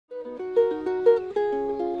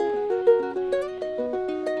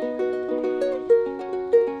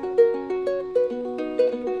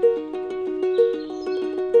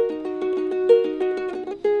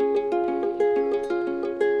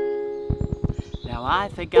Now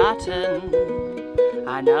I've forgotten,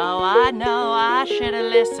 I know I should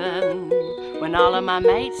have listened when all of my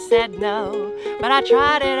mates said no, but I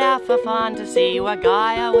tried it out for fun to see what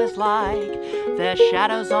Gaia was like. There's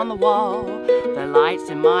shadows on the wall, the lights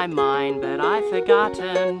in my mind, but I've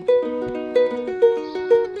forgotten.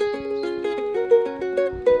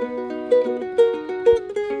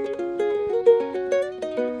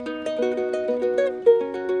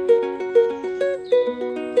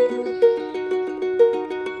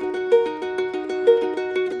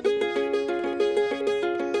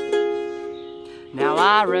 Now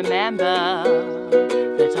I remember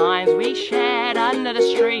the times we shared under the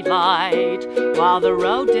streetlight while the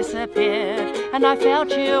road disappeared, and I felt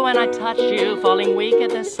you and I touched you, falling weak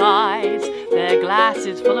at the sides. Their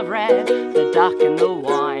glasses full of red, the duck and the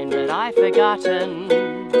wine, but I've forgotten.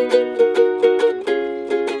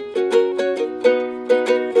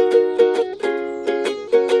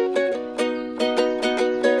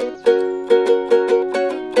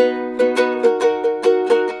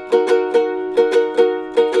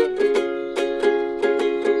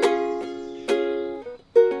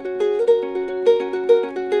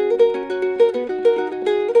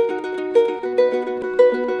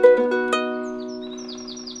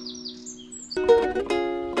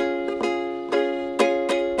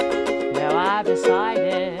 I've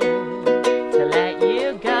decided to let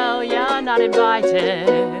you go, you're not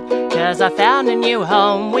invited, 'cause I found a new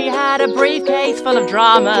home. We had a briefcase full of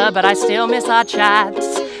drama, but I still miss our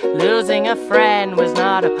chats. Losing a friend was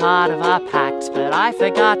not a part of our pact, but I've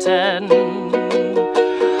forgotten.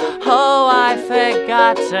 Oh, I've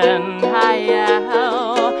forgotten,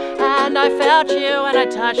 and I felt you and I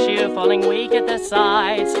touched you, falling weak at the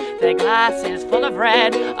sides. Their glasses full of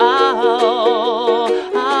red, oh,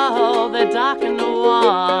 the dark and the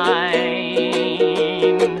wine.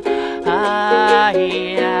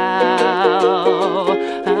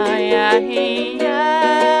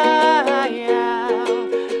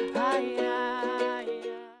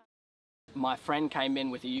 My friend came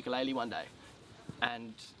in with a ukulele one day,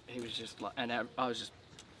 and he was just like, and I was just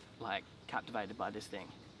like captivated by this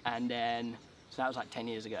thing. And then, so that was like 10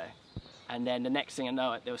 years ago. And then the next thing I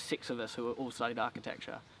know, there were 6 of us who were all studied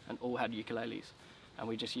architecture and all had ukuleles. And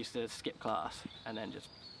we just used to skip class and then just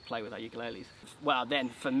play with our ukuleles. Well, then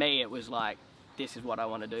for me, it was like, this is what I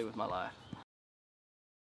want to do with my life.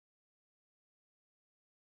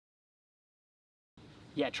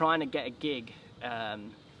 Yeah, trying to get a gig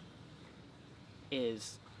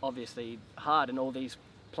is obviously hard, and all these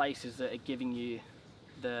places that are giving you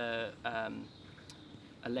the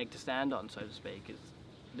a leg to stand on, so to speak, is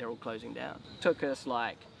they're all closing down. It took us,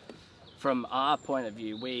 like, from our point of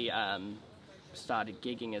view, we started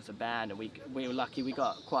gigging as a band, and we were lucky. We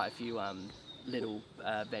got quite a few little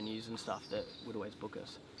venues and stuff that would always book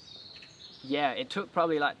us. Yeah, it took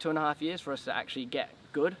probably like 2.5 years for us to actually get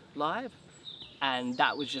good live, and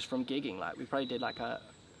that was just from gigging. Like, we probably did like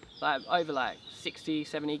over like 60,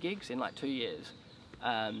 70 gigs in like 2 years.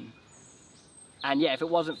 And yeah, if it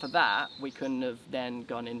wasn't for that, we couldn't have then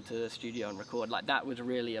gone into the studio and record. Like, that was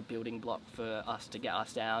really a building block for us to get our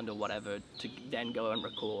sound or whatever, to then go and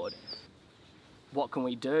record. What can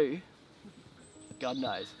we do? God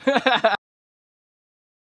knows.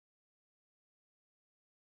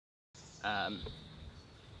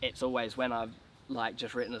 It's always when I've like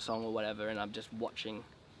just written a song or whatever, and I'm just watching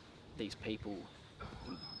these people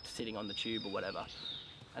sitting on the tube or whatever,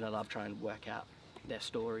 and I love trying to work out their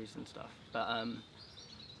stories and stuff. But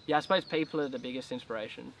yeah, I suppose people are the biggest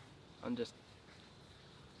inspiration. I'm just,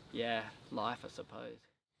 yeah, life, I suppose.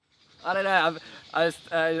 I don't know. I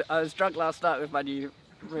was drunk last night with my new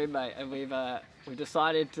roommate, and we've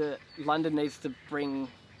decided to London needs to bring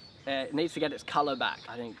it needs to get its colour back.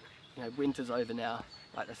 I think, you know, winter's over now.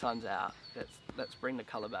 Like, the sun's out. Let's bring the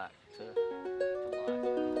colour back to